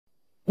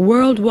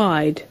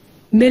Worldwide,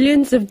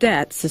 millions of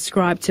deaths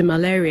ascribed to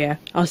malaria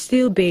are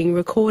still being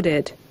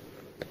recorded.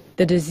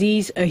 The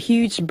disease, a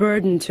huge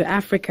burden to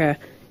Africa,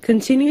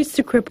 continues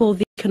to cripple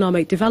the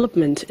economic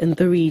development in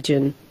the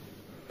region.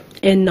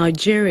 In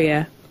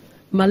Nigeria,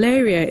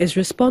 malaria is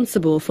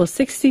responsible for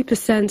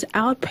 60%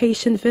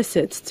 outpatient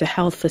visits to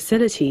health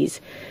facilities,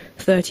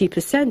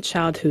 30%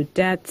 childhood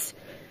deaths,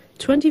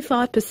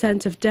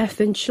 25% of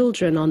death in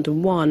children under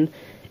 1,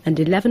 and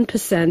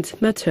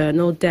 11%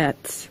 maternal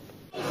deaths.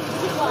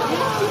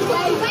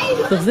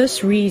 For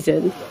this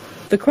reason,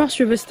 the Cross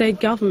River State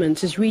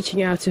government is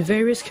reaching out to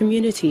various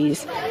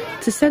communities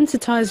to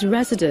sensitize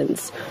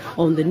residents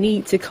on the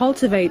need to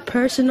cultivate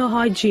personal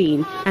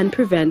hygiene and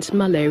prevent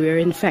malaria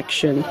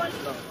infection.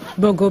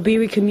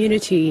 Bogobiri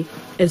community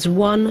is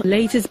one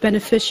latest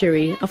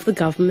beneficiary of the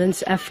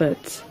government's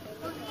efforts.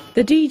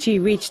 The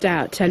DG reached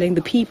out telling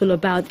the people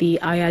about the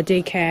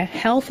Ayadeke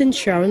health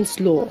insurance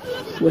law,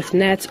 with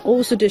nets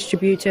also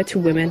distributed to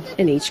women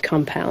in each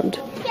compound.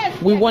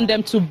 We want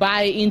them to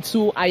buy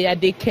into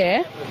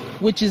Ayadeke,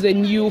 which is a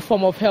new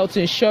form of health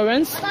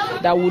insurance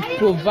that would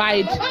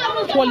provide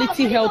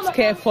quality health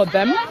care for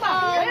them.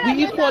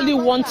 We equally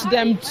want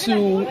them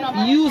to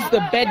use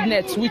the bed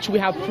nets which we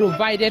have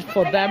provided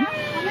for them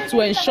to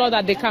ensure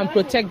that they can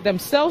protect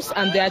themselves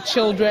and their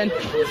children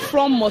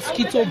from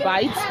mosquito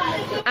bites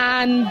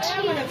and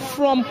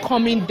from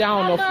coming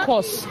down, of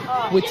course,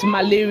 with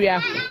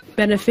malaria.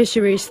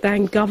 Beneficiaries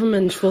thank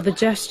government for the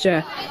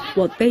gesture,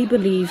 what they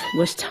believe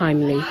was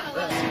timely.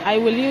 I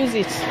will use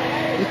it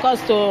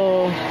because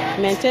to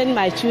maintain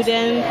my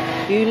children,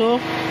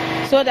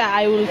 so that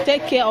I will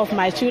take care of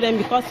my children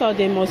because of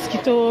the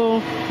mosquito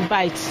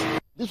bites.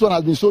 This one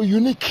has been so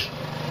unique,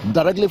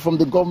 directly from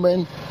the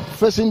government,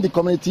 facing the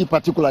community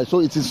particularly. So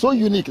it is so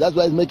unique, that's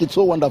why it makes it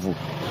so wonderful.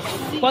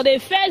 For the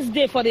first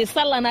day, for the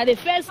Salah, the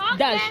first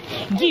dash,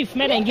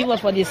 give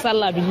us for the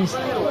Salah.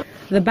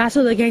 The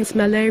battle against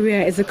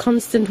malaria is a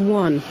constant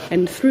one,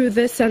 and through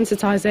this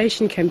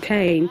sensitization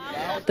campaign,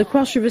 the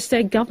Cross River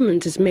State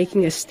government is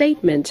making a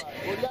statement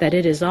that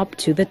it is up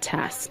to the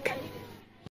task.